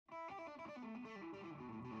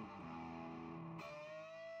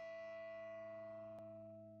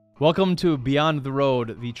Welcome to Beyond the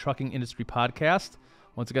Road, the trucking industry podcast.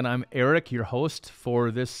 Once again, I'm Eric, your host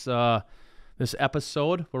for this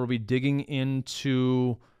episode, where we'll be digging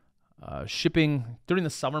into shipping during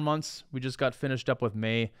the summer months. We just got finished up with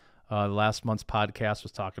May. Last month's podcast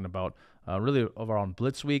was talking about really around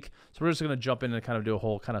Blitz Week. So we're just going to jump in and kind of do a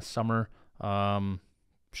whole kind of summer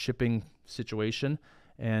shipping situation,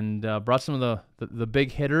 and brought some of the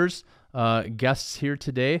big hitters, guests here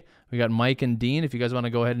today. We got Mike and Dean. If you guys want to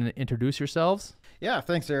go ahead and introduce yourselves. Yeah,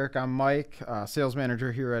 thanks, Eric. I'm Mike, sales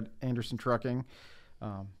manager here at Anderson Trucking.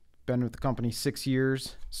 Been with the company 6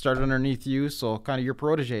 years. Started underneath you, so kind of your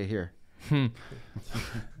protege here.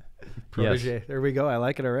 Protege. Yes. There we go. I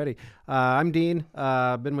like it already. I'm Dean.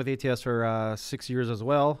 Been with ATS for 6 years as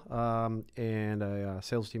well, and a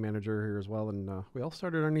sales team manager here as well. And we all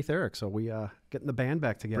started underneath Eric, so we getting the band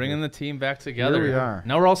back together. Bringing the team back together. Here we are.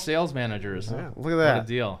 Now we're all sales managers. Yeah, look at that. What a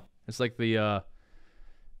deal. It's like the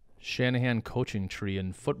Shanahan coaching tree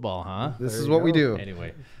in football, huh? This is what we do.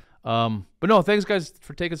 Anyway. But no, thanks guys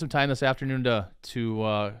for taking some time this afternoon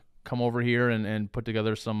to come over here and put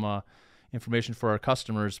together some information for our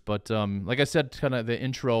customers. But like I said, kind of the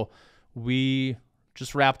intro, we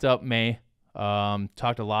just wrapped up May,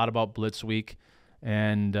 talked a lot about Blitz Week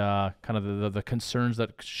and kind of the concerns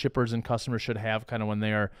that shippers and customers should have kind of when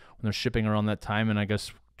they're shipping around that time. And I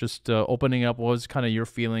guess just opening up, what was kind of your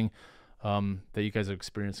feeling that you guys have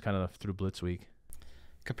experienced kind of through Blitz Week?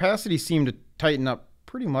 Capacity seemed to tighten up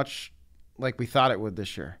pretty much like we thought it would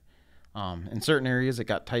this year. In certain areas, it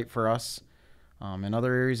got tight for us. In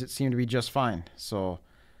other areas, it seemed to be just fine. So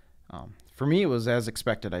for me, it was as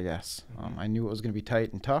expected, I guess. I knew it was going to be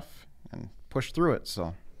tight and tough and pushed through it.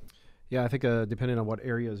 So, yeah, I think depending on what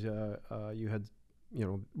areas you had,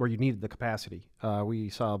 where you needed the capacity. We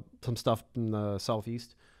saw some stuff in the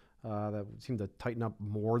southeast that seemed to tighten up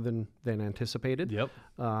more than anticipated. Yep.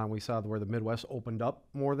 We saw where the Midwest opened up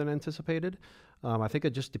more than anticipated. I think it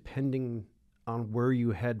just depending on where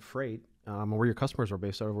you had freight, where your customers are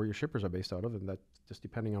based out of, where your shippers are based out of, and that just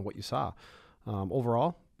depending on what you saw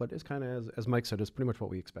overall. But it's kind of, as Mike said, it's pretty much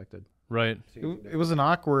what we expected. Right. It was an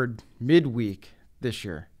awkward midweek this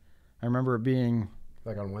year. I remember it being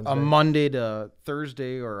like on Wednesday, a Monday to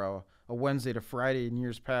Thursday, or a Wednesday to Friday in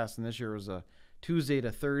years past, and this year was a Tuesday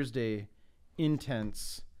to Thursday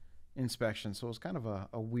intense inspection. So it was kind of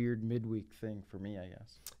a weird midweek thing for me, I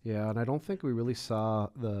guess. Yeah, and I don't think we really saw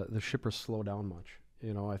the shippers slow down much.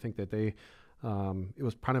 I think that they it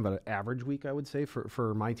was kind of an average week, I would say,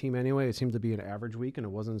 for my team anyway. It seemed to be an average week, and it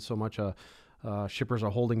wasn't so much shippers are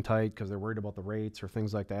holding tight because they're worried about the rates or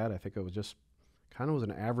things like that. I think it was just kind of was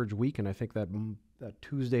an average week, and I think that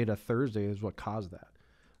Tuesday to Thursday is what caused that.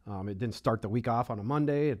 It didn't start the week off on a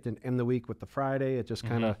Monday. It didn't end the week with the Friday. It just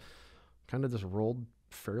kind of just rolled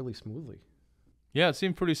fairly smoothly. Yeah, it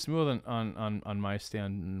seemed pretty smooth on my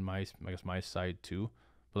stand and I guess my side too.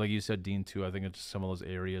 But like you said, Dean, too, I think it's some of those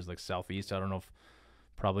areas like Southeast. I don't know if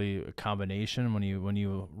probably a combination when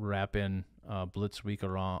you wrap in Blitz Week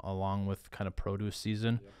along with kind of produce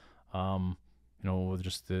season. Yep. With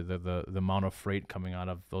just the amount of freight coming out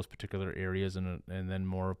of those particular areas and then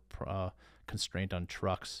more constraint on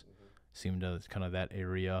trucks seemed to kind of that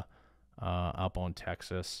area outbound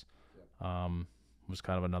Texas was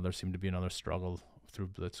kind of seemed to be another struggle through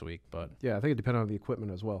Blitz Week. But yeah, I think it depended on the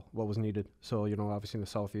equipment as well, what was needed. So obviously in the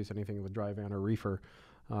Southeast, anything with dry van or reefer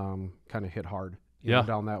kind of hit hard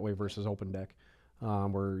down that way versus open deck.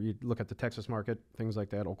 Where you look at the Texas market, things like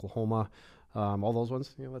that, Oklahoma, all those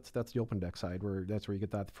ones, that's the open deck side, that's where you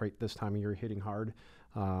get that freight this time of year hitting hard.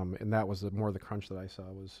 And that was more of the crunch that I saw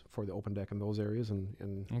was for the open deck in those areas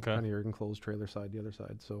and kind of your enclosed trailer side, the other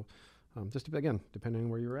side. So just again, depending on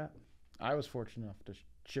where you're at. I was fortunate enough to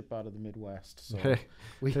ship out of the Midwest, so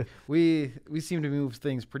we seem to move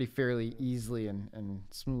things pretty fairly easily and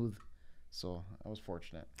smooth. So I was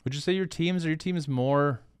fortunate. Would you say your team is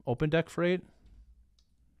more open deck freight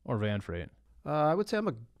or van freight? I would say I'm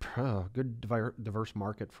a good diverse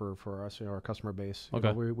market for us, our customer base.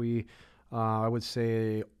 Okay. We I would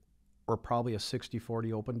say we're probably a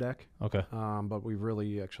 60-40 open deck. Okay. But we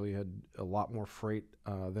really actually had a lot more freight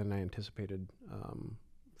than I anticipated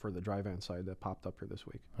for the dry van side that popped up here this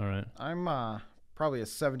week. All right. I'm probably a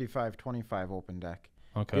 75-25 open deck.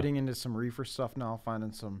 Okay. Getting into some reefer stuff now,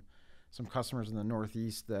 finding some customers in the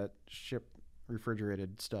Northeast that ship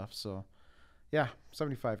refrigerated stuff. So, yeah,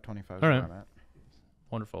 75-25 is where I'm at.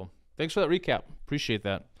 Wonderful. Thanks for that recap. Appreciate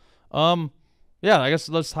that. Yeah, I guess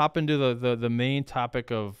let's hop into the main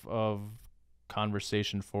topic of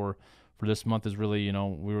conversation for this month is really,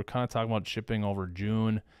 we were kind of talking about shipping over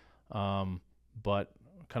June, but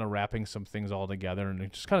kind of wrapping some things all together and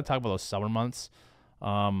just kind of talk about those summer months.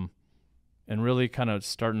 and really kind of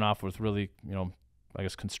starting off with really, I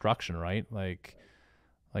guess construction, right? Like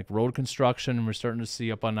road construction. We're starting to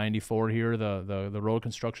see up on 94 here the road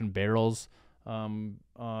construction barrels being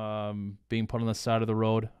put on the side of the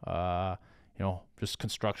road. Just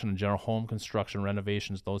construction in general, home construction,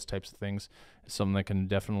 renovations, those types of things is something that can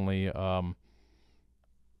definitely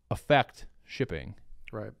affect shipping.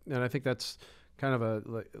 Right, and I think that's kind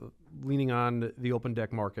of leaning on the open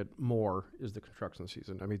deck market more is the construction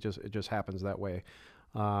season. I mean, it just happens that way.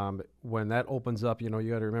 When that opens up, you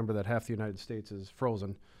got to remember that half the United States is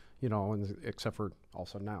frozen, and except for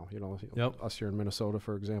also now, Yep. us here in Minnesota,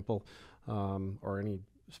 for example, or any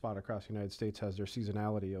spot across the United States has their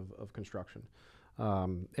seasonality of construction.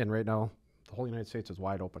 And right now, the whole United States is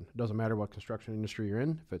wide open. It doesn't matter what construction industry you're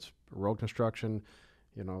in, if it's road construction,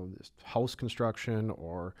 house construction,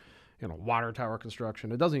 or water tower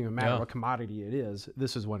construction. It doesn't even matter what commodity it is.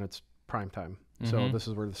 This is when it's prime time. Mm-hmm. So this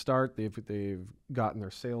is where they start. They've gotten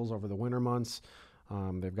their sales over the winter months.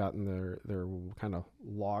 They've gotten their kind of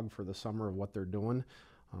log for the summer of what they're doing,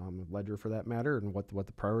 ledger for that matter, and what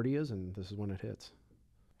the priority is. And this is when it hits.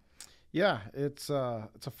 Yeah, it's a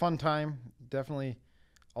fun time. Definitely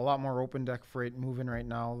a lot more open deck freight moving right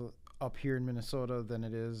now up here in Minnesota than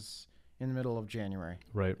it is in the middle of January.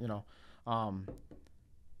 Right.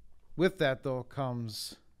 With that though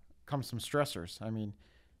comes some stressors. I mean,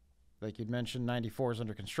 like you'd mentioned, 94 is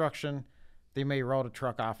under construction. They may route a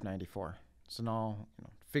truck off 94. So now,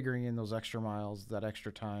 figuring in those extra miles, that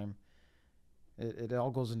extra time, it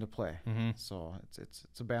all goes into play. Mm-hmm. So it's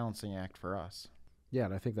a balancing act for us. Yeah,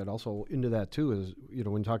 and I think that also into that too is,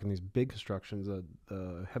 when talking these big constructions,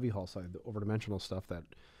 the heavy haul side, the over-dimensional stuff that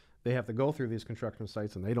they have to go through these construction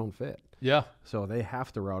sites and they don't fit. Yeah. So they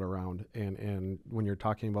have to route around. And when you're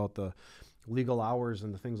talking about the legal hours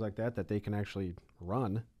and the things like that they can actually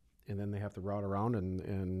run, and then they have to route around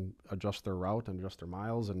and adjust their route and adjust their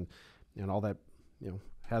miles and all that,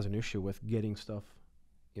 has an issue with getting stuff,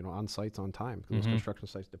 on sites on time, because those construction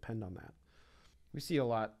sites depend on that. We see a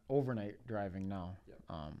lot overnight driving now.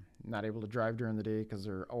 Yep. Not able to drive during the day because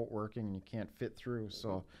they're out working and you can't fit through.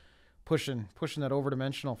 So pushing that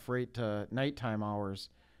over-dimensional freight to nighttime hours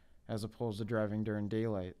as opposed to driving during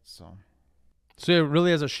daylight. So yeah,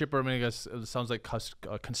 really, as a shipper, I mean, I guess it sounds like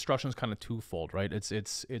construction is kind of twofold, right? It's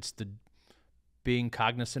the being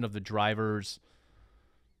cognizant of the driver's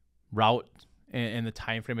route and the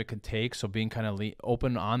time frame it can take. So being kind of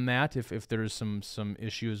open on that if there's some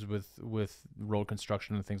issues with road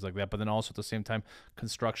construction and things like that. But then also at the same time,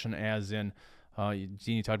 construction as in,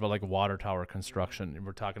 you talked about like water tower construction. And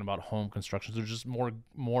we're talking about home construction. So there's just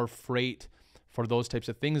more freight for those types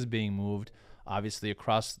of things being moved, obviously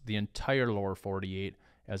across the entire lower 48,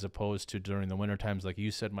 as opposed to during the winter times, like you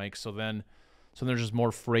said, Mike. So there's just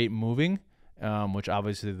more freight moving, which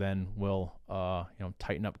obviously then will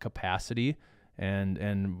tighten up capacity and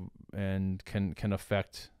can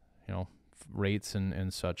affect rates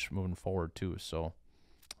and such moving forward too. So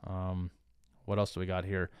what else do we got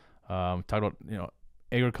here? Talk about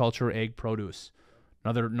agriculture, ag produce.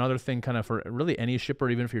 Another thing kind of for really any shipper,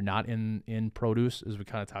 even if you're not in produce, as we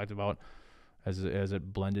kind of talked about, as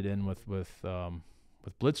it blended in with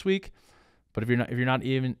Blitz Week. But if you're not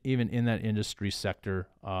even in that industry sector,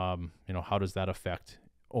 how does that affect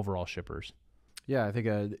overall shippers? Yeah, I think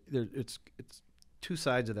it's two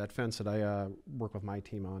sides of that fence that I work with my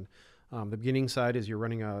team on. The beginning side is you're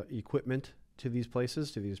running equipment to these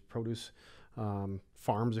places, to these produce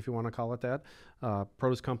farms, if you want to call it that.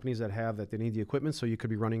 Produce companies that they need the equipment, so you could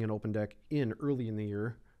be running an open deck early in the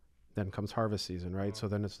year. Then comes harvest season, right? So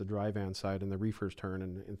then it's the dry van side and the reefers turn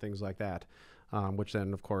and things like that, which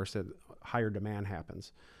then, of course, higher demand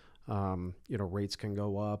happens. Rates can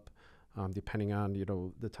go up depending on,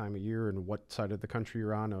 the time of year and what side of the country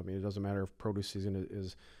you're on. I mean, it doesn't matter if produce season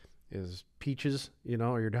is peaches,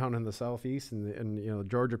 or you're down in the southeast and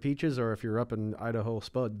Georgia peaches, or if you're up in Idaho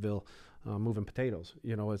Spudville moving potatoes.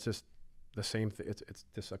 It's just the same thing. It's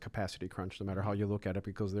just a capacity crunch, no matter how you look at it,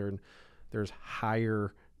 because there's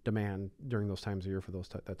higher demand during those times of year for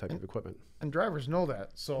that type of equipment. And drivers know that.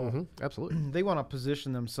 So absolutely. They want to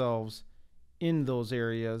position themselves in those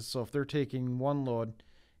areas. So if they're taking one load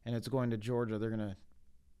and it's going to Georgia, they're going to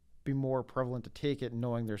be more prevalent to take it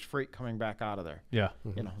knowing there's freight coming back out of there. Yeah.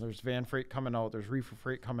 There's van freight coming out, there's reefer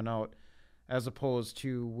freight coming out, as opposed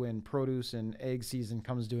to when produce and egg season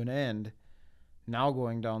comes to an end, now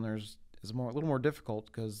going down there's a little more difficult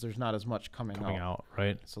because there's not as much coming out.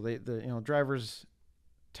 Right. So the drivers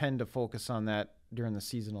tend to focus on that during the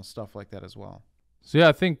seasonal stuff like that as well. So yeah,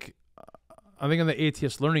 I think I think on the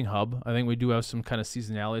ATS Learning Hub, I think we do have some kind of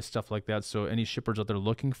seasonality stuff like that. So any shippers out there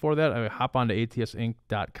looking for that, I hop on to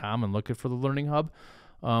atsinc.com and look for the Learning Hub.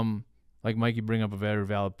 Like Mike, you bring up a very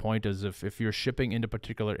valid point, is if you're shipping into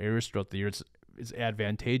particular areas throughout the year, it's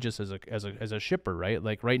advantageous as a shipper, right?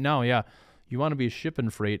 Like right now, yeah, you want to be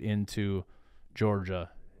shipping freight into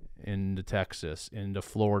Georgia, into Texas, into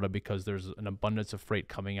Florida, because there's an abundance of freight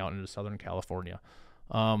coming out into Southern California.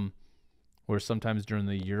 Where sometimes during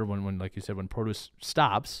the year when like you said, when produce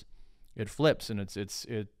stops, it flips and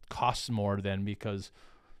it costs more then, because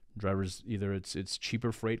drivers, either it's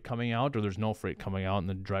cheaper freight coming out or there's no freight coming out, and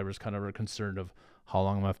the drivers kind of are concerned of how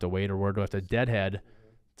long I'm gonna have to wait or where do I have to deadhead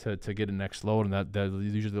to get the next load, and that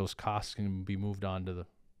usually those costs can be moved on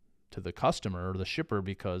to the customer or the shipper,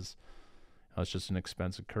 because it's just an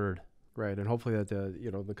expense incurred. Right, and hopefully that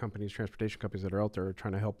the companies, transportation companies that are out there are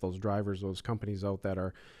trying to help those drivers, those companies out that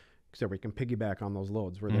are, so we can piggyback on those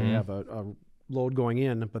loads where they have a load going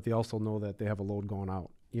in, but they also know that they have a load going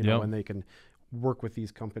out, and they can work with these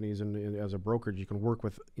companies. And as a brokerage, you can work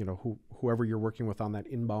with, whoever you're working with on that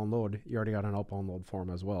inbound load, you already got an outbound load for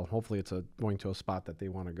them as well. Hopefully it's going to a spot that they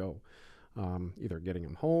want to go, either getting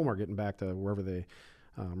them home or getting back to wherever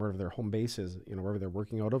their home base is, wherever they're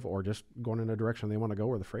working out of, or just going in a direction they want to go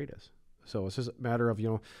where the freight is. So it's just a matter of,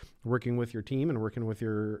 working with your team and working with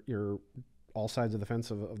your all sides of the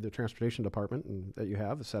fence of the transportation department and that you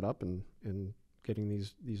have set up, and getting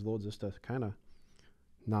these loads just to kind of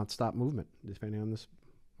not stop movement, depending on this,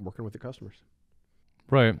 working with the customers.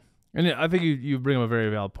 Right. And I think you bring up a very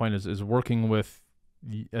valid point, is working with,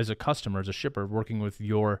 as a customer, as a shipper, working with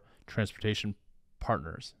your transportation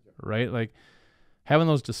partners, right? Like having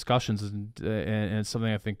those discussions, and it's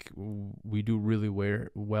something I think we do really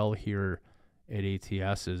well here at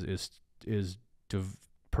ATS is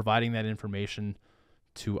providing that information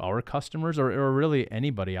to our customers, or really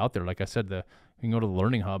anybody out there. Like I said, you can go to the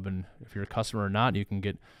Learning Hub, and if you're a customer or not, you can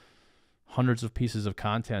get hundreds of pieces of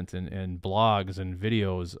content and blogs and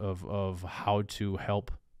videos of how to help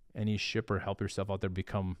any shipper, help yourself out there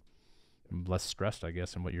become less stressed, I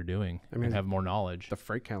guess, in what you're doing, and have more knowledge. The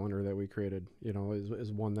freight calendar that we created,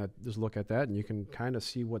 is one that just look at that and you can kind of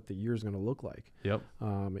see what the year's going to look like. Yep.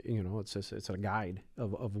 It's a guide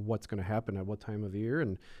of what's going to happen at what time of the year,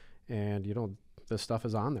 and the stuff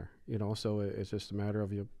is on there, so it's just a matter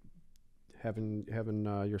of you having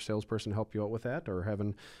your salesperson help you out with that, or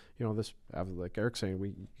having, like Eric's saying,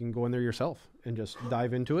 you can go in there yourself and just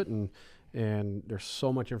dive into it, and there's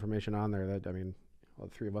so much information on there that, the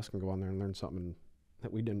three of us can go on there and learn something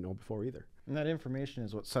that we didn't know before either. And that information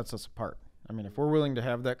is what sets us apart. If we're willing to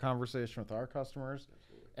have that conversation with our customers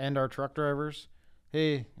and our truck drivers,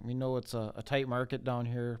 hey, we know it's a tight market down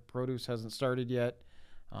here. Produce hasn't started yet.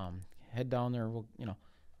 Head down there. We'll,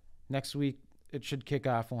 next week it should kick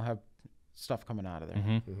off and we'll have stuff coming out of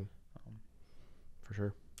there. For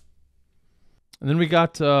sure. And then we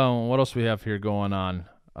got, what else we have here going on?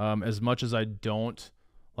 As much as I don't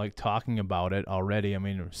like talking about it already,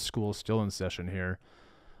 school's still in session here,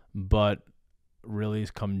 but really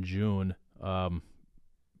come June,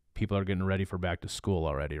 people are getting ready for back to school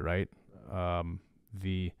already, right?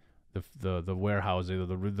 The warehousing,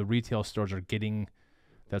 the retail stores are getting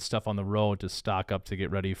that stuff on the road to stock up to get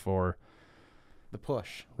ready for the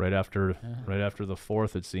push. Right after the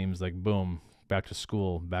 4th, it seems like, boom, back to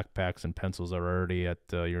school. Backpacks and pencils are already at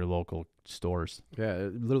your local stores. Yeah,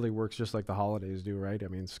 it literally works just like the holidays do, right?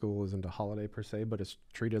 School isn't a holiday per se, but it's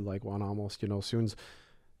treated like one almost. Soon as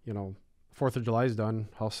 4th of July is done,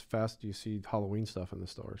 how fast do you see Halloween stuff in the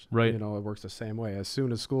stores? Right. It works the same way. As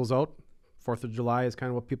soon as school's out, 4th of July is kind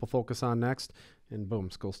of what people focus on next, and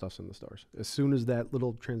boom, school stuff's in the stores. As soon as that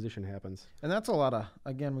little transition happens. And that's a lot of,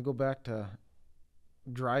 again, we go back to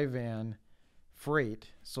dry van freight,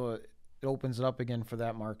 so it opens it up again for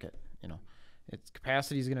that market. Its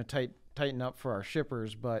capacity is going to tighten up for our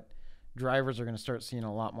shippers, but drivers are going to start seeing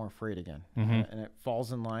a lot more freight again. And it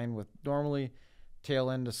falls in line with normally tail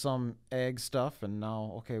end to some ag stuff, and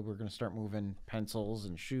now, okay, we're going to start moving pencils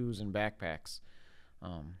and shoes and backpacks.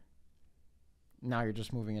 Now you're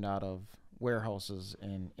just moving it out of warehouses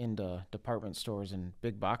and into department stores and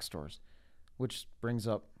big box stores, which brings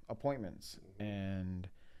up appointments and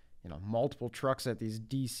multiple trucks at these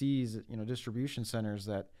DCs, distribution centers,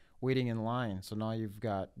 that waiting in line. So now you've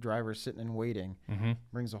got drivers sitting and waiting.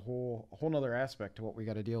 Brings a whole nother aspect to what we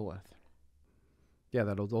got to deal with. Yeah,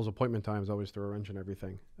 those appointment times always throw a wrench in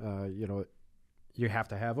everything. You have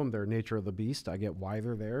to have them. They're nature of the beast. I get why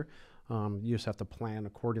they're there. You just have to plan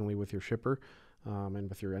accordingly with your shipper and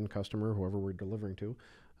with your end customer, whoever we're delivering to,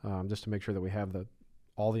 just to make sure that we have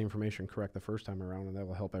all the information correct the first time around, and that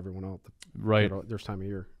will help everyone out. Right. This time of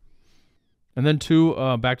year. And then two,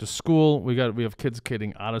 back to school. We have kids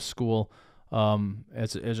getting out of school.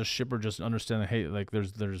 As a shipper, just understand that, hey, like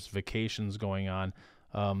there's vacations going on.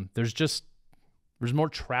 There's more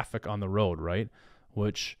traffic on the road, right?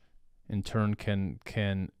 Which in turn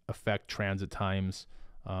can affect transit times.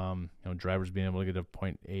 Drivers being able to get to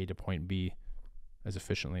point A to point B as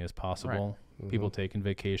efficiently as possible. Right. People taking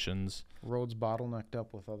vacations. Roads bottlenecked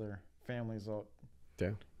up with other families out.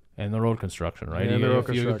 Yeah. And the road construction, right? Yeah,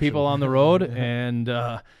 You get people on the road and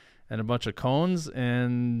a bunch of cones,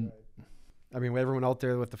 and I mean, everyone out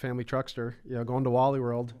there with the family truckster, going to Wally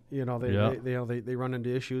World, they run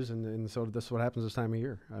into issues, and so this is what happens this time of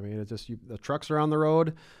year. I mean, it's just the trucks are on the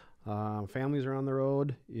road, families are on the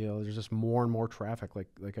road. There's just more and more traffic,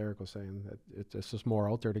 like Eric was saying. It's just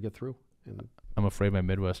more out there to get through. And I'm afraid my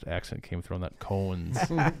Midwest accent came through on that cones.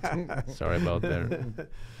 Sorry about that.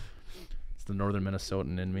 It's the northern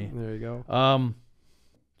Minnesotan in me. There you go.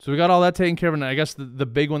 So we got all that taken care of, and I guess the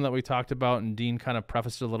big one that we talked about, and Dean kind of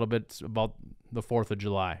prefaced it a little bit, about the 4th of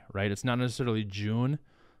July, right? It's not necessarily June,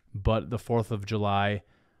 but the 4th of July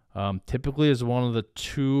typically is one of the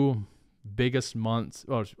two biggest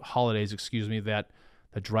holidays, that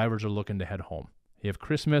the drivers are looking to head home. You have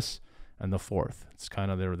Christmas and the 4th. It's kind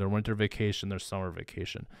of their winter vacation, their summer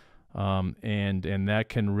vacation. And that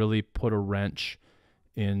can really put a wrench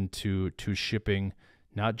into shipping,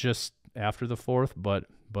 not just after the 4th, but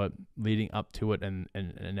leading up to it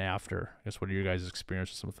and after. I guess, what are your guys'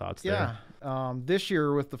 experiences, some thoughts there? Yeah. This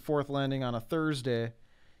year with the 4th landing on a Thursday,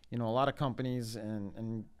 a lot of companies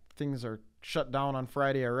and things are shut down on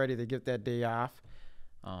Friday already. They get that day off.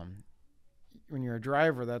 When you're a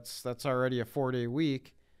driver, that's already a 4-day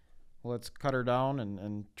week. Well, let's cut her down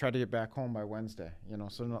and try to get back home by Wednesday.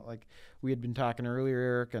 So not like we had been talking earlier,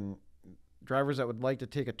 Eric, and drivers that would like to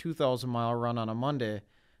take a 2,000-mile run on a Monday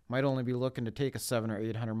might only be looking to take a 700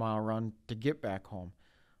 or 800-mile run to get back home.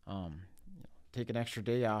 Take an extra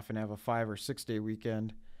day off and have a 5 or 6 day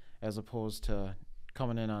weekend, as opposed to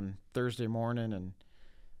coming in on Thursday morning and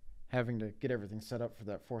having to get everything set up for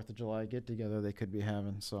that 4th of July get together they could be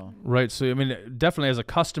having. So right. So I mean, definitely as a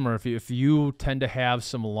customer, if you tend to have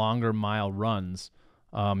some longer mile runs,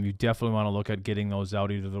 you definitely want to look at getting those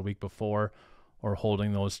out either the week before or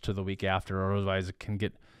holding those to the week after, or otherwise it can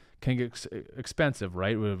get expensive,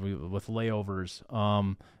 right? With layovers,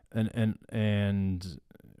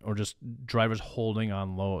 or just drivers holding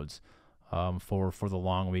on loads for the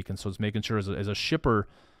long week. And so it's making sure as a shipper,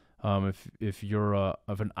 if you're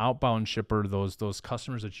of an outbound shipper, those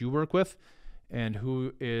customers that you work with and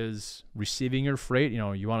who is receiving your freight,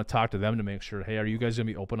 you want to talk to them to make sure, hey, are you guys going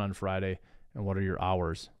to be open on Friday, and what are your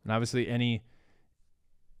hours? And obviously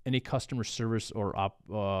any customer service or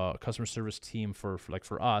customer service team for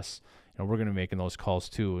us, we're going to be making those calls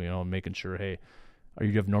too, making sure, hey,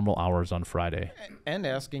 you have normal hours on Friday. And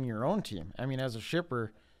asking your own team. I mean, as a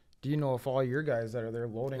shipper, do you know if all your guys that are there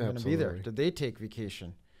loading are going to be there? Did they take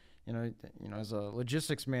vacation? As a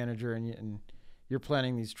logistics manager, and you're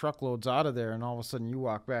planning these truckloads out of there, and all of a sudden you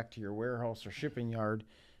walk back to your warehouse or shipping yard,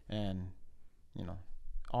 and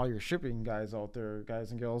all your shipping guys out there,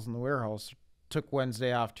 guys and girls in the warehouse, took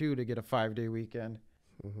Wednesday off too to get a 5-day weekend.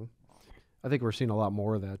 Mm-hmm. I think we're seeing a lot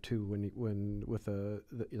more of that too. When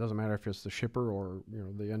it doesn't matter if it's the shipper or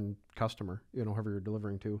the end customer, whoever you're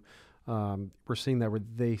delivering to, we're seeing that where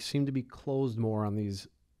they seem to be closed more on these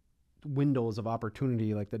windows of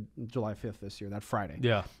opportunity, like the July 5th this year, that Friday.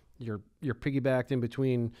 Yeah, you're piggybacked in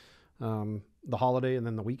between the holiday and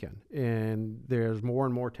then the weekend, and there's more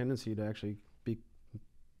and more tendency to actually be.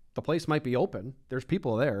 The place might be open. There's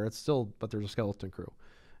people there. But there's a skeleton crew.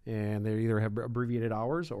 And they either have abbreviated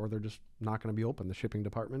hours or they're just not going to be open. The shipping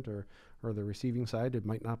department or the receiving side, it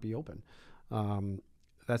might not be open.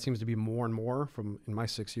 That seems to be more and more in my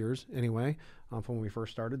 6 years anyway, from when we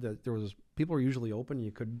first started, that people were usually open.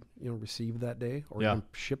 You could, receive that day or even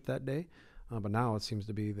ship that day. But now it seems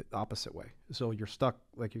to be the opposite way. So you're stuck,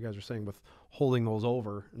 like you guys are saying, with holding those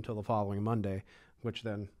over until the following Monday, which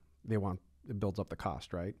then it builds up the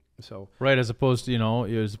cost, right? So right, as opposed to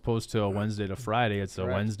a Wednesday to Friday, it's a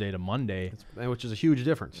Wednesday to Monday, which is a huge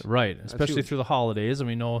difference, right? Especially through the holidays, and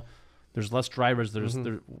we know there's less drivers.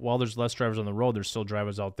 While there's less drivers on the road, there's still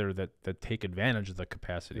drivers out there that take advantage of the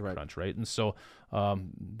capacity crunch, right? And so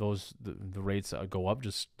the rates go up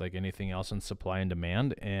just like anything else in supply and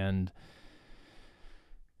demand, and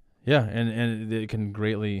and it can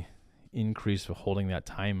greatly increase holding that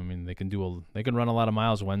time. I mean, they can run a lot of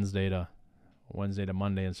miles Wednesday to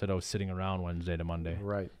Monday instead of sitting around Wednesday to Monday.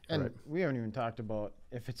 Right. And we haven't even talked about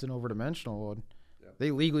if it's an overdimensional load. Yep.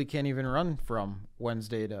 They legally can't even run from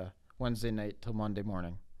Wednesday night till Monday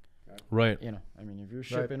morning. Right. You know, I mean, if you're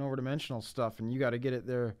shipping over dimensional stuff and you got to get it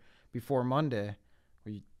there before Monday,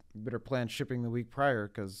 well, you better plan shipping the week prior,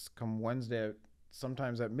 because come Wednesday,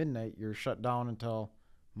 sometimes at midnight, you're shut down until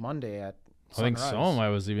Monday at sunrise. I think some I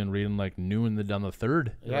was even reading like noon on the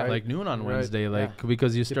 3rd. Yeah. Like noon on Right. Wednesday, like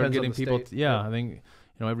because you start Depends on getting the people. state. Yeah, I think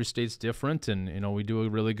every state's different, and we do a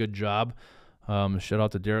really good job. Shout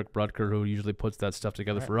out to Derek Brutker, who usually puts that stuff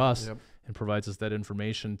together for us and provides us that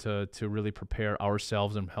information to really prepare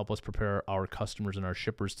ourselves and help us prepare our customers and our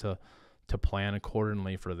shippers to plan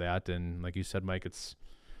accordingly for that. And like you said, Mike, it's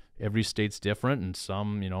every state's different, and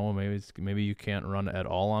some maybe you can't run at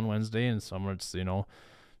all on Wednesday, and some it's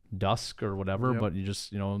dusk or whatever. But you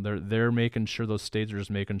just they're making sure, those states are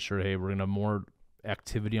just making sure, hey, we're gonna have more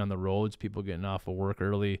activity on the roads, people getting off of work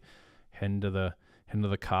early, heading to the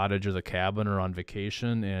cottage or the cabin or on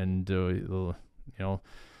vacation, and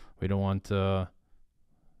we don't want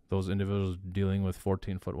those individuals dealing with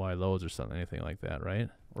 14-foot wide loads or something, anything like that, right?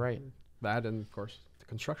 Right. That, and of course the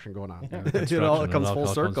construction going on. Construction, it comes full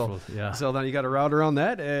circle. Yeah. So then you got to route around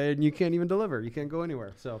that, and you can't even deliver. You can't go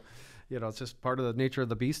anywhere. So, it's just part of the nature of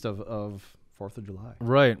the beast of 4th of July.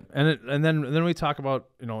 Right. And then we talk about,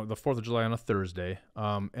 the 4th of July on a Thursday.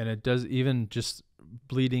 And it does, even just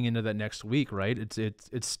bleeding into that next week, right?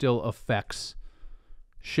 It still affects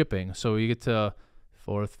shipping. So you get to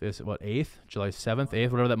 4th, is it what, 8th? July 7th,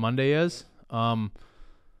 8th, whatever that Monday is.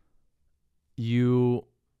 Your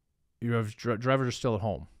drivers are still at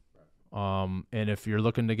home. And if you're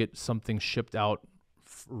looking to get something shipped out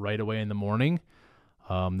right away in the morning,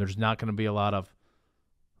 there's not going to be a lot of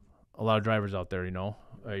drivers out there,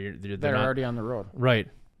 They're already on the road. Right.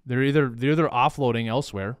 They're either offloading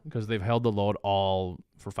elsewhere because they've held the load all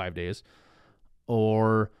for 5 days,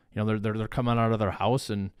 or they're coming out of their house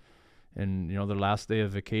and their last day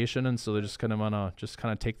of vacation, and so they just kind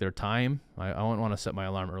of take their time. I wouldn't want to set my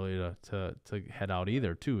alarm early to head out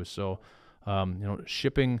either too. So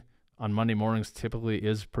shipping on Monday mornings typically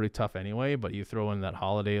is pretty tough anyway, but you throw in that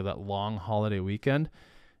long holiday weekend,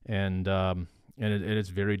 and it is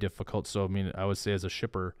very difficult. So I mean, I would say as a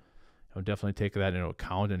shipper, definitely take that into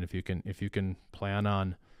account. And if you can plan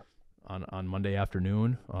on Monday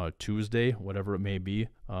afternoon, Tuesday, whatever it may be,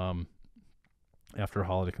 after a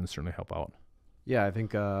holiday can certainly help out. Yeah, I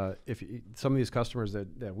think if some of these customers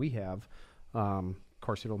that we have, of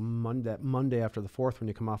course, Monday after the 4th, when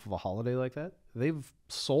you come off of a holiday like that, they've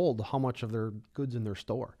sold how much of their goods in their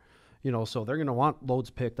store. So they're going to want loads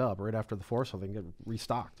picked up right after the 4th so they can get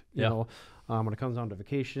restocked. When it comes down to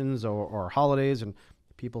vacations or holidays, and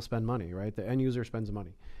people spend money, right? The end user spends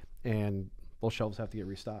money, and those shelves have to get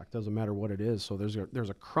restocked. Doesn't matter what it is. So there's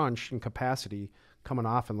a crunch in capacity coming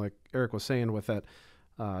off, and like Eric was saying, with that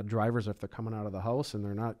drivers, if they're coming out of the house and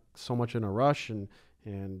they're not so much in a rush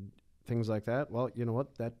and things like that, well, you know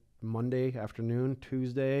what? That Monday afternoon,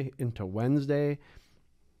 Tuesday into Wednesday,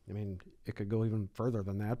 I mean, it could go even further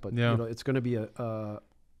than that, but it's going to be a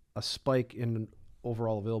spike in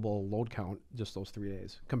overall available load count just those 3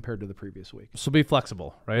 days compared to the previous week. So be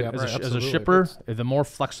flexible, right? Yeah, as a shipper, the more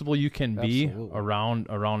flexible you can be around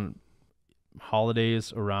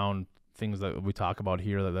holidays, around things that we talk about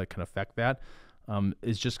here that can affect that,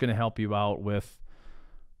 is just going to help you out with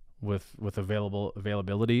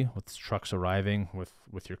availability, with trucks arriving,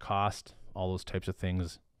 with your cost, all those types of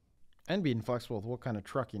things. And being flexible with what kind of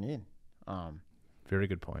truck you need. Very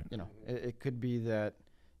good point. It could be that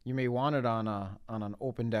you may want it on an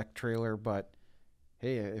open deck trailer, but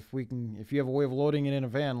hey, if you have a way of loading it in a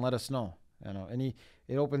van, let us know.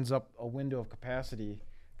 It opens up a window of capacity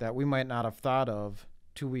that we might not have thought of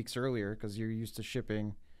 2 weeks earlier because you're used to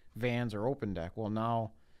shipping vans or open deck. Well,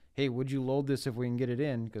 now, hey, would you load this if we can get it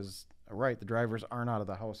in? Because the drivers aren't out of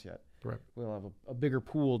the house yet. Right. We'll have a bigger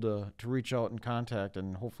pool to reach out and contact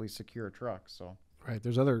and hopefully secure a truck. So. Right.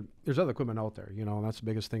 There's other equipment out there, and that's the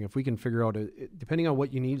biggest thing. If we can figure out depending on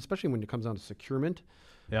what you need, especially when it comes down to securement,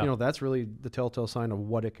 that's really the telltale sign of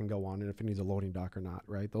what it can go on and if it needs a loading dock or not,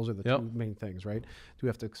 right? Those are the two main things, right? Do we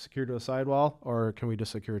have to secure to a sidewall, or can we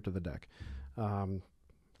just secure it to the deck? Can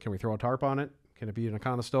we throw a tarp on it? Can it be in a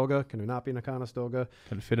Conestoga? Can it not be in a Conestoga?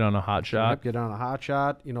 Can it fit on a hot shot? Get on a hot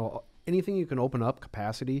shot. Anything you can open up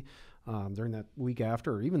capacity during that week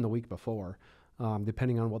after or even the week before.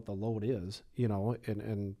 Depending on what the load is,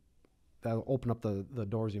 and that'll open up the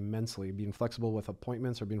doors immensely. Being flexible with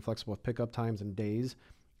appointments or being flexible with pickup times and days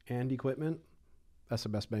and equipment, that's the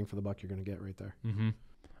best bang for the buck you're going to get right there.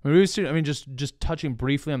 Mm-hmm. Just touching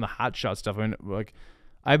briefly on the hot shot stuff. I mean, like,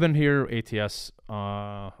 I've been here ATS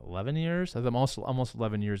 11 years. I'm almost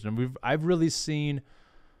 11 years, and I've really seen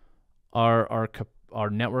our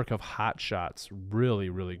network of hot shots really,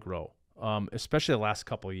 really grow. especially the last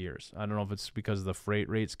couple of years. I don't know if it's because the freight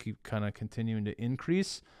rates keep kind of continuing to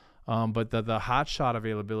increase, but the hot shot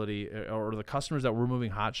availability or the customers that we're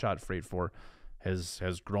moving hot shot freight for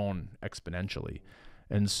has grown exponentially.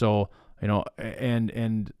 And so,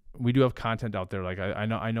 and we do have content out there. Like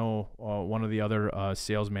I know one of the other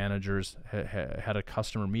sales managers had a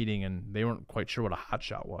customer meeting, and they weren't quite sure what a hot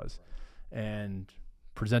shot was, and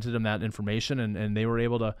presented them that information, and they were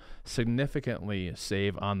able to significantly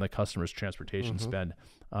save on the customer's transportation spend.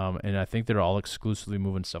 And I think they're all exclusively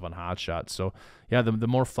moving stuff on hot shot. So yeah, the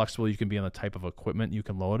more flexible you can be on the type of equipment you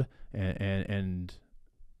can load, and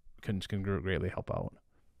can greatly help out.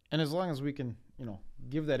 And as long as we can,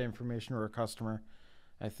 give that information to our customer,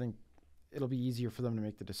 I think it'll be easier for them to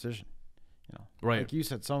make the decision. Right. Like you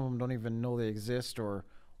said, some of them don't even know they exist or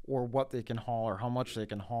what they can haul or how much they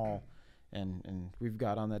can haul. And we've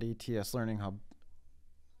got on that ATS Learning Hub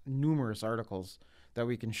numerous articles that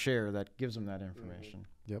we can share that gives them that information.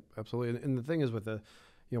 Yep, absolutely. And the thing is with the,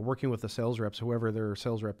 working with the sales reps, whoever their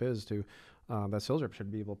sales rep is, that sales rep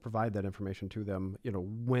should be able to provide that information to them,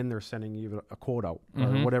 when they're sending even a quote out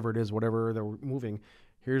or whatever it is, whatever they're moving.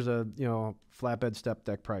 Here's a, flatbed step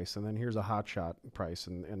deck price, and then here's a hot shot price,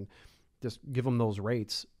 and just give them those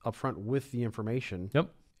rates up front with the information. Yep.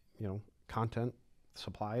 Content,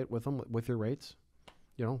 supply it with them with your rates.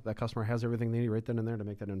 That customer has everything they need right then and there to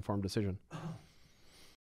make that informed decision.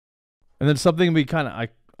 And then something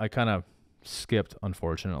I kind of skipped,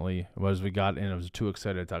 unfortunately, was we got in. I was too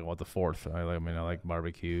excited to talk about the 4th. I like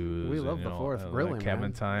barbecues. We love the 4th grilling, like cabin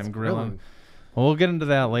man. time It's grilling. Well, we'll get into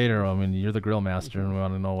that later. I mean, you're the grill master, and we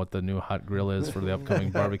want to know what the new hot grill is for the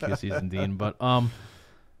upcoming barbecue season, Dean. But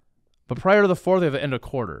prior to the 4th, we have the end of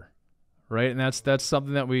quarter, right? And that's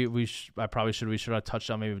something that we should have touched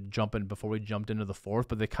on, maybe jumping before we jumped into the 4th.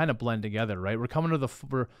 But they kind of blend together, right? We have the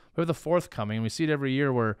 4th coming, and we see it every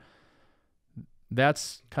year where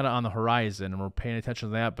that's kind of on the horizon, and we're paying attention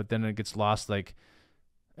to that. But then it gets lost, like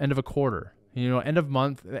end of a quarter, end of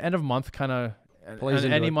month kind of.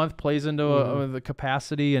 Any month plays into the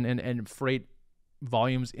capacity and freight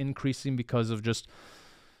volumes increasing because of just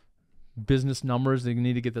business numbers. They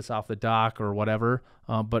need to get this off the dock or whatever.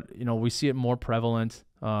 But we see it more prevalent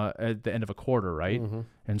at the end of a quarter, right?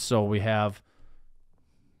 And so we have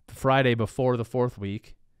the Friday before the 4th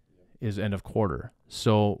week is end of quarter.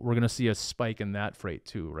 So we're going to see a spike in that freight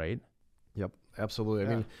too, right? Yep, absolutely.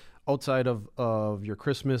 Yeah. I mean, outside of your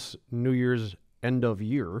Christmas, New Year's, end of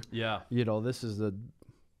year, this is the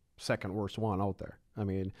second worst one out there. I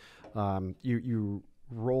mean, you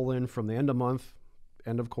roll in from the end of month,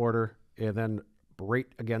 end of quarter, and then right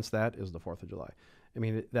against that is the 4th of July. I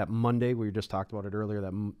mean, that Monday, we just talked about it earlier,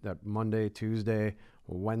 that Monday, Tuesday,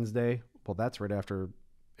 Wednesday, well, that's right after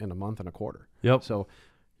end of month and a quarter. Yep. So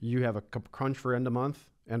you have a crunch for end of month,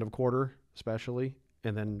 end of quarter especially,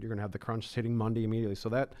 and then you're going to have the crunch hitting Monday immediately. So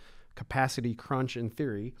that capacity crunch, in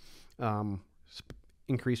theory,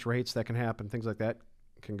 increased rates that can happen, things like that,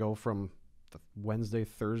 can go from the Wednesday,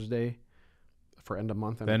 Thursday for end of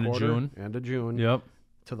month and end a quarter, end of June, yep,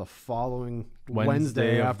 to the following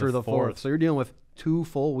Wednesday after the 4th. So you're dealing with 2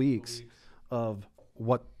 full weeks of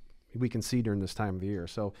what we can see during this time of the year.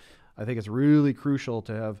 So I think it's really crucial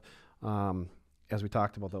to have, as we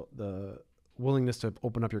talked about, the willingness to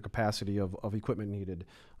open up your capacity of equipment needed,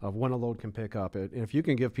 of when a load can pick up. And if you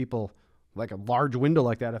can give people like a large window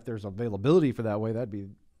like that, if there's availability for that way, it's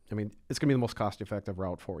going to be the most cost-effective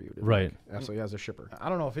route for you. Right. Absolutely, as a shipper. I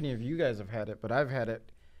don't know if any of you guys have had it, but I've had it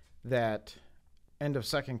that end of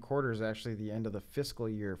second quarter is actually the end of the fiscal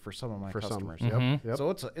year for some of my customers. Yep.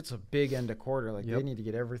 So it's a big end of quarter. Like they need to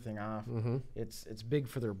get everything off. It's big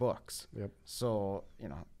for their books. Yep. So,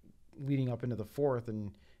 leading up into the 4th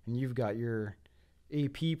and you've got your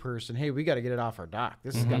AP person, hey, we got to get it off our dock.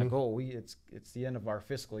 This is gonna go. It's the end of our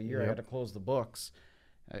fiscal year. Yep. I got to close the books.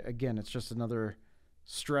 Again, it's just another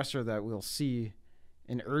stressor that we'll see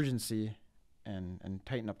in urgency and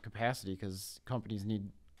tighten up capacity because companies need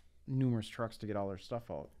numerous trucks to get all their stuff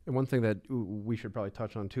out. And one thing that we should probably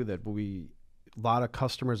touch on too, that a lot of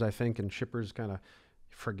customers, I think, and shippers kind of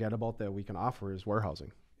forget about that we can offer is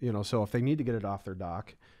warehousing. So if they need to get it off their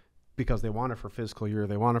dock because they want it for fiscal year,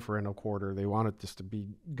 they want it for end of quarter, they want it just to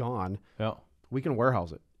be gone, we can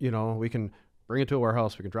warehouse it. We can bring it to a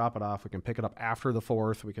warehouse, we can drop it off, we can pick it up after the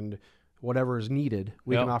 4th, we can, whatever is needed,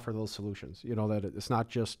 we can offer those solutions. That it's not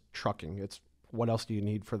just trucking, it's what else do you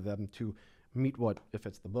need for them to meet if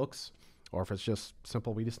it's the books or if it's just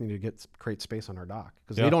simple, we just need to create space on our dock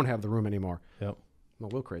because they don't have the room anymore. Yep. Well,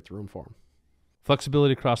 we'll create the room for them.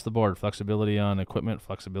 Flexibility across the board, flexibility on equipment,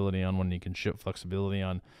 flexibility on when you can ship, flexibility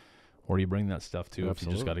on where do you bring that stuff to if you just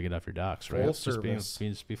Absolutely. got to get off your docks, right? Full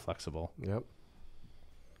Just be flexible. Yep.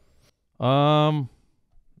 I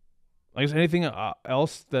guess anything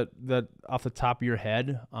else that off the top of your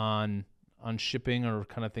head on shipping or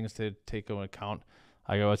kind of things to take into account?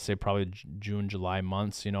 I would say probably June, July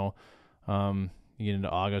months. You know, you get into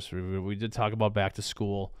August. We did talk about back to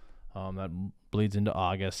school. That bleeds into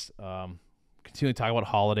August. Continue to talk about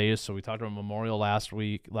holidays. So we talked about Memorial last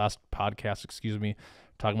podcast. Excuse me.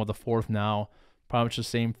 Talking about the 4th now. Probably much the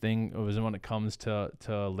same thing as when it comes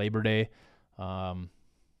to Labor Day.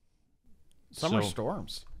 Summer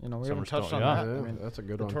storms. You know, we haven't Summer touched on storm, that. Yeah, I mean, that's a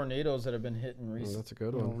good the one. tornadoes that have been hitting That's a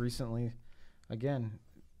good one. recently. Again,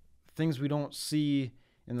 things we don't see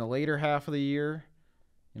in the later half of the year.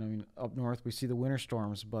 You know, I mean, up north we see the winter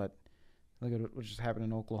storms, but look at what just happened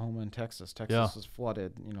in Oklahoma and Texas. Texas was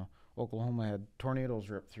flooded. You know, Oklahoma had tornadoes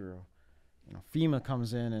rip through. You know, FEMA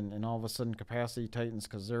comes in and all of a sudden capacity tightens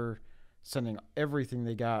because they're sending everything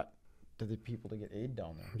they got to the people to get aid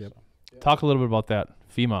down there. Yep. So. Talk a little bit about that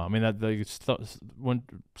FEMA. I mean, that when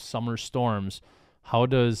summer storms, how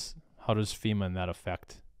does FEMA in that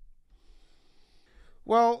affect?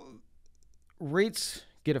 Well, rates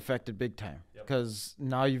get affected big time because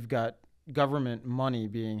now you've got government money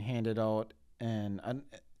being handed out, and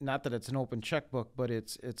not that it's an open checkbook, but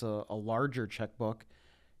it's a larger checkbook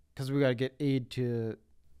because we got to get aid to,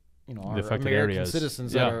 you know, our affected American areas.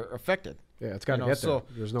 citizens that are affected. Yeah, it's got to You know, get there. so-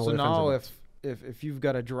 There's no So ifs, ands, now or buts. if you've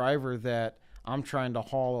got a driver that I'm trying to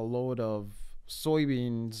haul a load of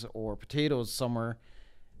soybeans or potatoes somewhere,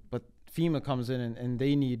 but FEMA comes in and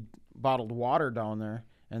they need bottled water down there,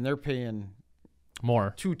 and they're paying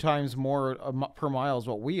More. 2 times more per mile is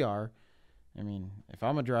what we are. I mean, if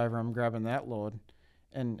I'm a driver, I'm grabbing that load,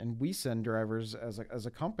 and we send drivers as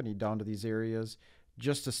a company down to these areas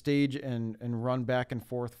just to stage and run back and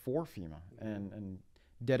forth for FEMA and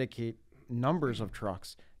dedicate numbers of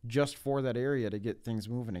trucks just for that area to get things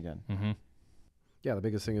moving again. Mm-hmm. Yeah, the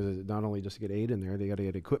biggest thing is not only just to get aid in there, they got to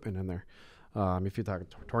get equipment in there. If you talk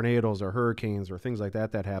tornadoes or hurricanes or things like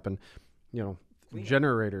that happen, you know,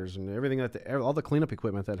 generators and everything all the cleanup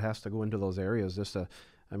equipment that has to go into those areas.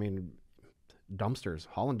 Dumpsters,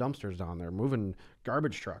 hauling dumpsters down there, moving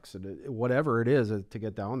garbage trucks, whatever it is to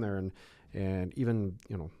get down there, and even,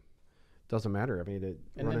 you know, doesn't matter. I mean,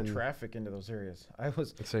 And then traffic into those areas. I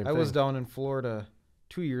was same was thing. down in Florida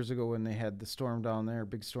 2 years ago when they had the storm down there,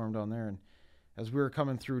 big storm down there, and as we were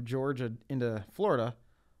coming through Georgia into Florida,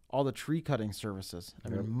 all the tree cutting services. I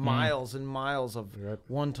mean, miles and miles of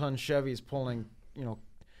 1-ton Chevys pulling, you know,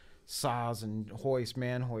 saws and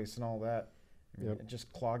man hoists and all that. I mean, it just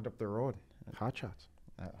clogged up the road. hot shots.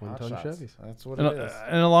 Hot 1-ton shots. Chevys. That's what it is.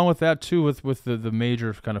 And along with that too, with the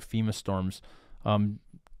major kind of FEMA storms,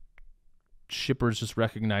 shippers just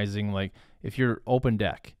recognizing, like, if you're open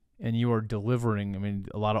deck and you are delivering, I mean,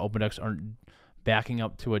 a lot of open decks aren't backing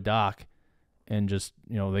up to a dock and just,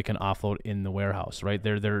 you know, they can offload in the warehouse, right?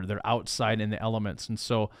 They're outside in the elements, and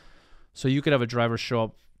so you could have a driver show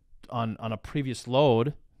up on a previous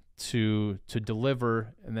load to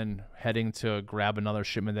deliver and then heading to grab another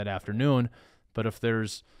shipment that afternoon. But if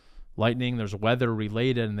there's lightning, there's weather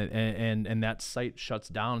related, and that site shuts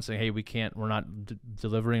down, saying, hey, we're not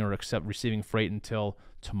delivering or receiving freight until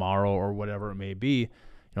tomorrow or whatever it may be, you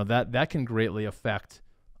know, that can greatly affect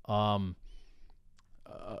a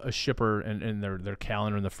shipper and their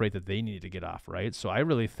calendar and the freight that they need to get off, right? So I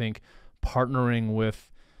really think partnering with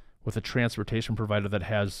a transportation provider that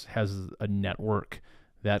has a network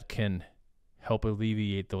that can help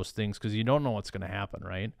alleviate those things, because you don't know what's going to happen,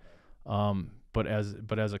 right? But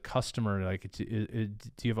as a customer, like, do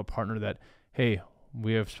you have a partner that, hey,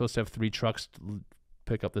 we are supposed to have 3 trucks to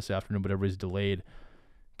pick up this afternoon, but everybody's delayed.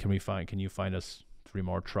 Can you find us 3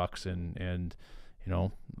 more trucks? And you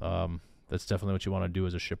know, that's definitely what you want to do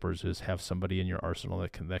as a shipper, is have somebody in your arsenal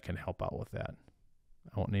that can help out with that.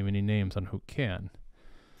 I won't name any names on who can,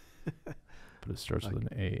 but it starts with an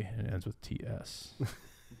A and ends with TS.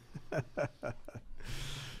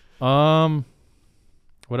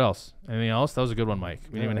 What else? Anything else? That was a good one, Mike.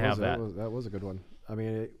 We didn't even have that. That was a good one. I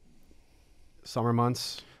mean, summer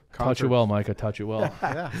months. Taught you well, Mike. I taught you well.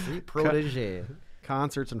 Yeah, see, protege.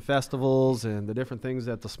 Concerts and festivals and the different things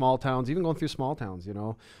that the small towns, even going through small towns, you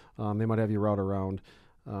know, they might have you route around.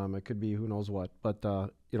 It could be who knows what, but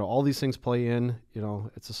you know, all these things play in. You know,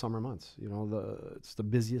 it's the summer months. You know, it's the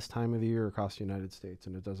busiest time of the year across the United States,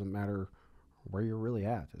 and it doesn't matter where you're really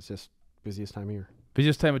at. It's just busiest time of year.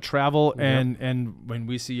 Busiest time of travel, Yep. and when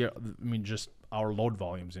we see, just our load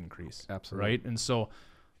volumes increase. Absolutely. Right, and so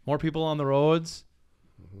more people on the roads,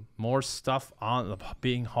 more stuff on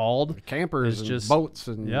being hauled. Campers It's and just- boats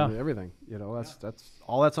and yeah. everything. You know, that's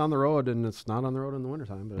all that's on the road, and it's not on the road in the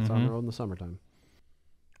wintertime, but it's on the road in the summertime.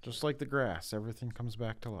 Just like the grass, everything comes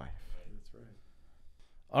back to life.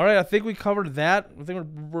 All right, I think we covered that. I think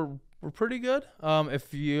we're pretty good.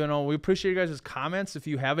 If we appreciate you guys' comments. If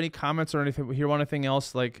you have any comments or anything, want anything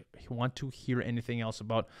else, like you want to hear anything else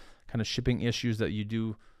about kind of shipping issues that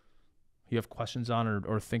you have questions on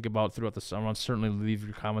or think about throughout the summer, certainly leave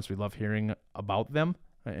your comments. We love hearing about them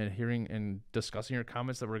and hearing and discussing your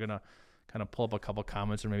comments. That we're gonna kind of pull up a couple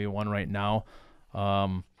comments or maybe one right now.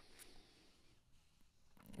 Got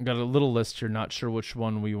a little list here. Not sure which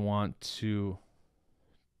one we want to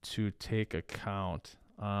take account.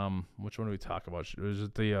 Which one do we talk about? Is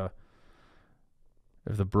it the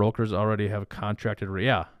if the brokers already have contracted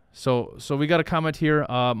yeah. So we got a comment here.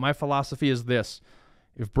 My philosophy is this: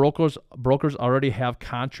 if brokers already have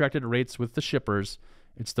contracted rates with the shippers,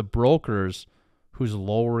 it's the brokers who's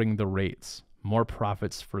lowering the rates. More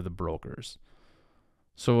profits for the brokers.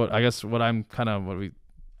 So what we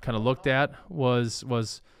kind of looked at was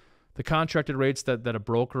the contracted rates that a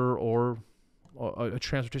broker or a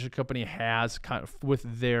transportation company has kind of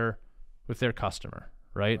with their customer,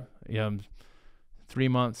 right? 3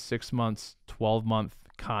 months, 6 months, 12-month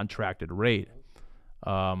contracted rate.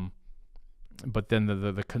 But then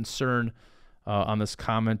the concern on this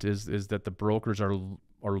comment is that the brokers are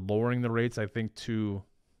lowering the rates, I think, to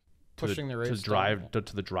Pushing the rates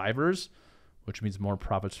to the drivers, which means more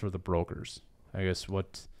profits for the brokers. I guess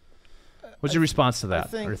what's your response to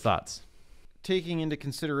that? Or your thoughts? Taking into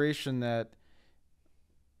consideration that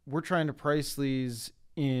we're trying to price these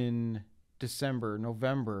in December,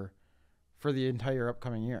 November for the entire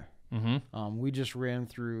upcoming year. Mm-hmm. We just ran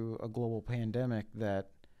through a global pandemic that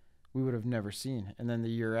we would have never seen. And then the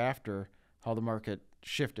year after, how the market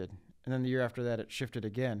shifted. And then the year after that, it shifted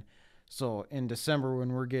again. So in December,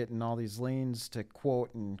 when we're getting all these lanes to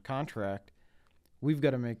quote and contract, we've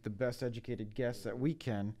got to make the best educated guess that we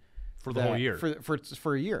can for the whole year.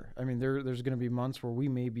 For a year. I mean, there's going to be months where we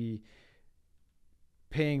may be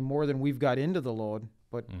paying more than we've got into the load,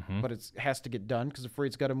 but it has to get done because the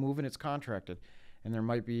freight's got to move and it's contracted. And there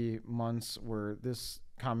might be months where this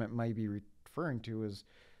comment might be referring to is,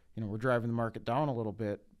 we're driving the market down a little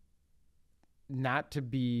bit, not to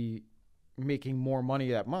be making more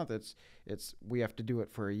money that month. It's we have to do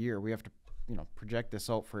it for a year. We have to project this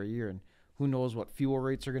out for a year, and who knows what fuel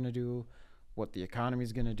rates are going to do, what the economy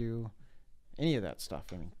is going to do, any of that stuff.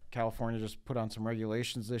 I mean, California just put on some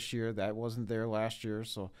regulations this year that wasn't there last year,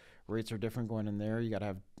 so rates are different going in there. You got to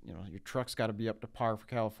have your truck's got to be up to par for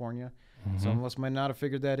California. Some of us might not have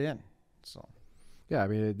figured that in. So yeah, I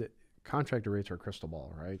mean, contractor rates are a crystal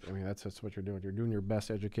ball, right? I mean, that's what you're doing. You're doing your best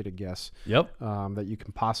educated guess that you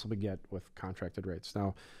can possibly get with contracted rates.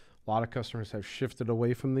 Now, a lot of customers have shifted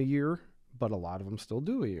away from the year, but a lot of them still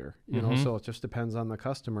do a year, you know, so it just depends on the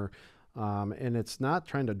customer. And it's not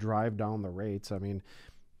trying to drive down the rates. I mean,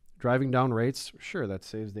 driving down rates, sure, that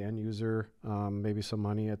saves the end user maybe some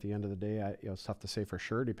money at the end of the day. It's tough to say for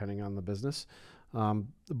sure, depending on the business.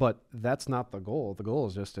 But that's not the goal. The goal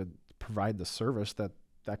is just to provide the service that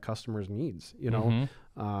customer's needs.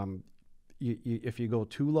 If you go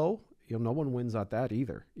too low, no one wins at that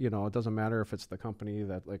either. It doesn't matter if it's the company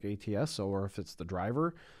that like ATS or if it's the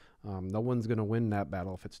driver. No one's going to win that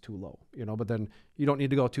battle if it's too low. But then you don't need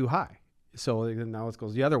to go too high. So now it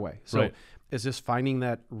goes the other way. So it's just finding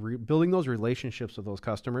that building those relationships with those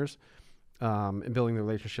customers, and building the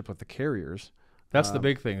relationship with the carriers. That's the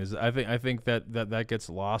big thing. Is I think that gets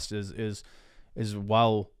lost is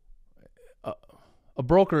while a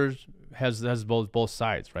broker has both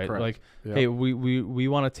sides, right? Correct. Like, hey, we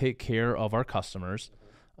want to take care of our customers,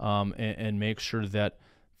 and make sure that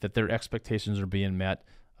their expectations are being met.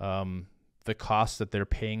 The cost that they're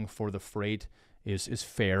paying for the freight is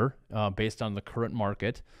fair, based on the current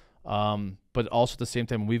market. But also at the same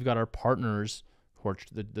time, we've got our partners who are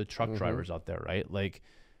the truck drivers out there, right? Like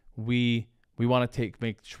we want to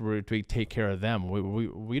make sure we take care of them.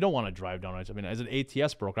 We don't want to drive down. I mean, as an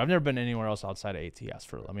ATS broker, I've never been anywhere else outside of ATS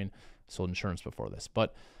sold insurance before this,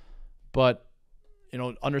 but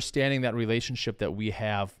understanding that relationship that we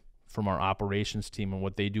have from our operations team and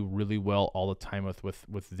what they do really well all the time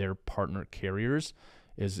with their partner carriers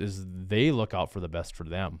is they look out for the best for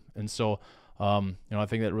them. And so, I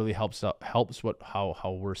think that really helps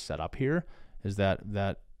how we're set up here is that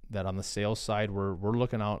on the sales side, we're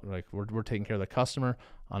looking out, like we're taking care of the customer.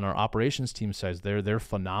 On our operations team side, they're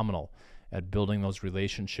phenomenal at building those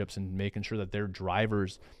relationships and making sure that their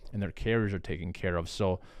drivers and their carriers are taken care of.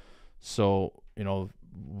 So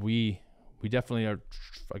we we definitely are,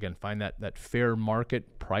 again, find that fair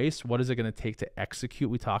market price. What is it going to take to execute?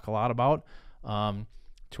 We talk a lot about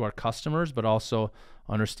to our customers, but also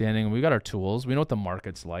understanding we got our tools. We know what the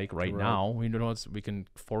market's like right now. We know we can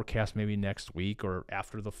forecast maybe next week or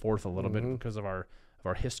after the 4th a little bit because of our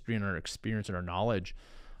history and our experience and our knowledge.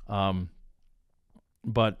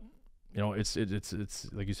 But it's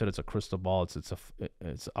like you said, it's a crystal ball.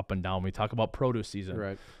 It's up and down. We talk about produce season.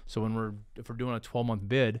 Right. So if we're doing a 12-month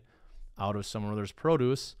bid out of somewhere where there's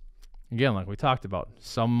produce, again, like we talked about,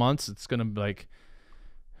 some months it's going to be like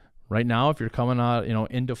right now, if you're coming out,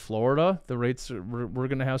 into Florida, the rates we're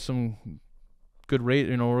going to have some good rate.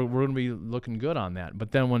 We're going to be looking good on that.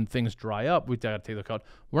 But then when things dry up, we got to take a look out.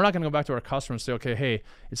 We're not going to go back to our customer and say, okay, hey,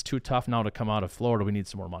 it's too tough now to come out of Florida. We need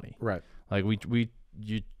some more money. Right. Like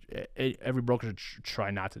every broker should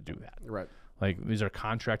try not to do that. Right. Like these are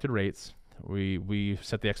contracted rates. We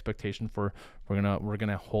set the expectation for we're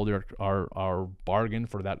gonna hold our bargain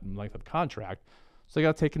for that length of contract. So they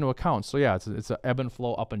got to take into account. So yeah, it's an ebb and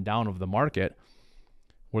flow up and down of the market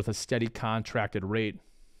with a steady contracted rate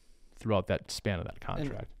throughout that span of that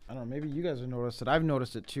contract. And I don't know, maybe you guys have noticed it. I've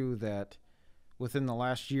noticed it too, that within the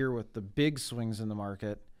last year with the big swings in the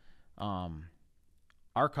market,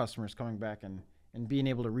 our customers coming back and being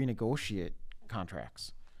able to renegotiate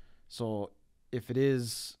contracts. So if it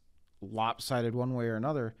is lopsided one way or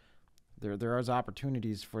another, there is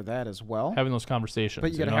opportunities for that as well. Having those conversations.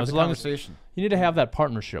 But you got to have the conversation. You need to have that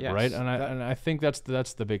partnership, Yes, right? And I think that's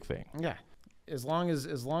the big thing. Yeah. As long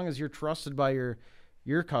as you're trusted by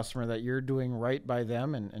your customer, that you're doing right by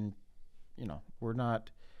them, and we're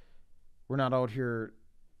not out here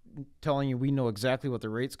telling you we know exactly what the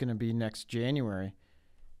rate's going to be next January.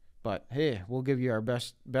 But hey, we'll give you our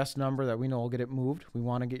best number that we know will get it moved. We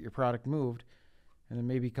want to get your product moved. And then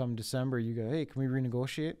maybe come December, you go, hey, can we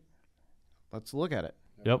renegotiate? Let's look at it.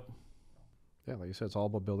 Yep. Yeah, like you said, it's all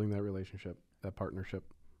about building that relationship, that partnership,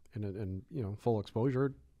 and full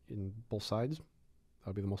exposure in both sides.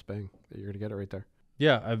 That'll be the most bang that you're going to get it right there.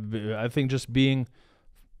 Yeah, I think just being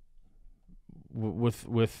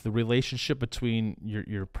with the relationship between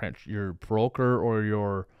your broker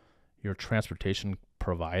or your transportation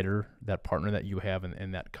provider, that partner that you have,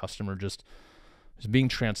 and that customer, just being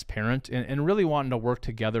transparent and really wanting to work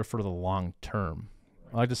together for the long term.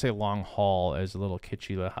 I like to say long haul as a little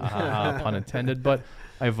kitschy, pun intended, but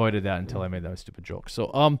I avoided that until I made that stupid joke.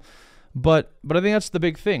 So, but I think that's the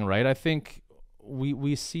big thing, right? I think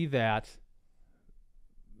we see that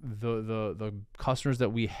the customers that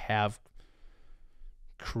we have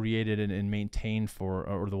created and maintained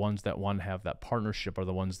or the ones that have that partnership are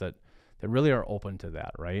the ones that really are open to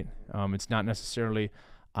that, right? It's not necessarily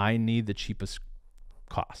I need the cheapest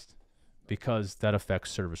cost, because that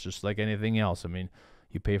affects service just like anything else. I mean,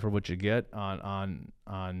 you pay for what you get on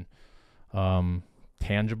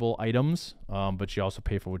tangible items, but you also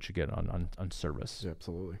pay for what you get on service. Yeah,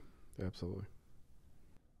 absolutely.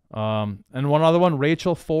 And one other one,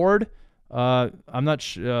 Rachel Ford. I'm not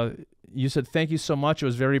sure. You said thank you so much. It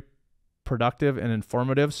was very productive and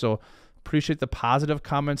informative. So appreciate the positive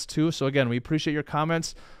comments too. So again, we appreciate your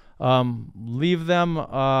comments. Leave them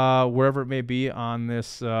wherever it may be on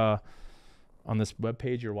this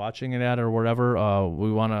webpage you're watching it at or wherever.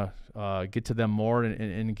 We want to get to them more and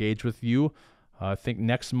engage with you. I think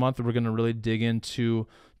next month we're going to really dig into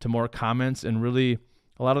more comments, and really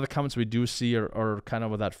a lot of the comments we do see are kind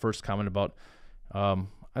of with that first comment about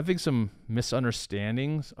I think some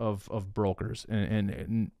misunderstandings of brokers,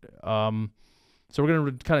 and so we're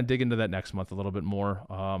going to kind of dig into that next month a little bit more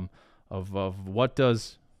of what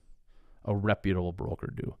does a reputable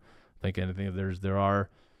broker do. I think there are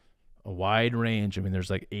a wide range. I mean, there's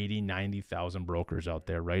like 80, 90,000 brokers out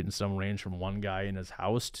there, right? And some range from one guy in his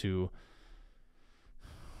house to,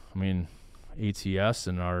 I mean, ATS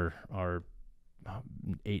and our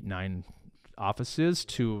 8-9 offices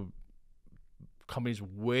to companies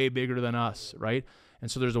way bigger than us, right?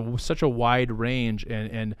 And so there's such a wide range.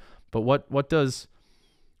 But what does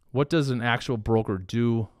an actual broker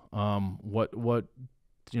do? What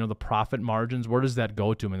the profit margins, where does that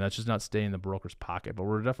go to? I mean, that's just not staying in the broker's pocket, but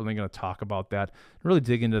we're definitely going to talk about that and really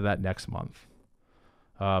dig into that next month.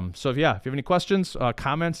 So if you have any questions,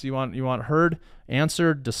 comments you want heard,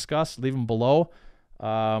 answered, discussed, leave them below.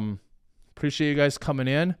 Appreciate you guys coming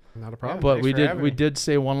in. Not a problem. But we did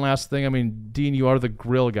say one last thing. I mean, Dean, you are the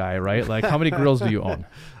grill guy, right? Like, how many grills do you own?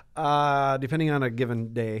 Depending on a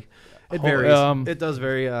given day. It varies. It does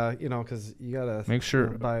vary, because you gotta make sure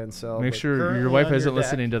buy and sell. Make sure your wife isn't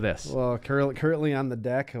listening to this. Well, currently on the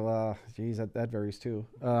deck, geez, that varies too.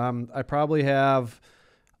 I probably have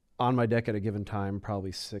on my deck at a given time,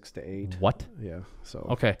 probably 6 to 8. What? Yeah. So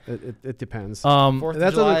Okay. it depends. Fourth of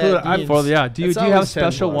That's July what included. at I'm Dean's. For yeah, do you It's have always 10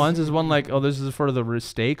 special plus. ones? Is one like, oh, this is for the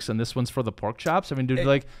steaks and this one's for the pork chops? I mean, do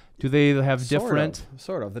they have different?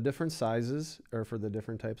 Sort of. The different sizes are for the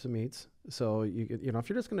different types of meats. So you know, if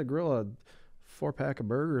you're just going to grill a 4-pack of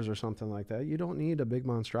burgers or something like that, you don't need a big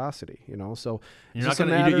monstrosity, you know. So You're it's not just a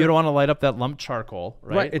gonna. You matter- don't want to light up that lump charcoal,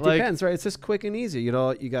 right? It depends, right? It's just quick and easy. You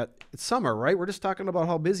know, it's summer, right? We're just talking about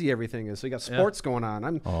how busy everything is. So you got sports going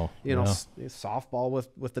on. Softball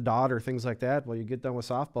with the daughter, things like that. Well, you get done with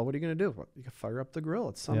softball, what are you going to do? Well, you can fire up the grill.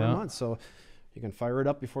 It's summer months, so you can fire it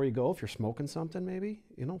up before you go. If you're smoking something, maybe,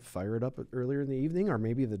 you know, fire it up earlier in the evening or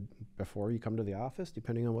maybe before you come to the office,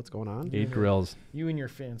 depending on what's going on. 8 grills. You and your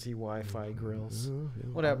fancy Wi-Fi grills. Yeah.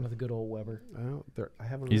 What happened to the good old Weber? I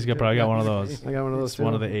haven't. He's probably got one of those. I got one of those. It's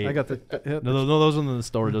one of the 8. I got the. No, those are in the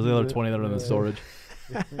storage. Those are the other 20 that are in the storage,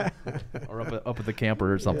 or up at the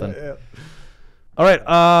camper or something. Yeah. All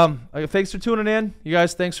right. Thanks for tuning in, you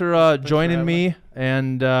guys. Thanks for joining having me.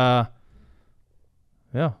 And yeah,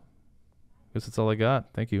 guess that's all I got.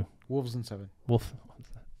 Thank you. Wolves in 7. Wolf.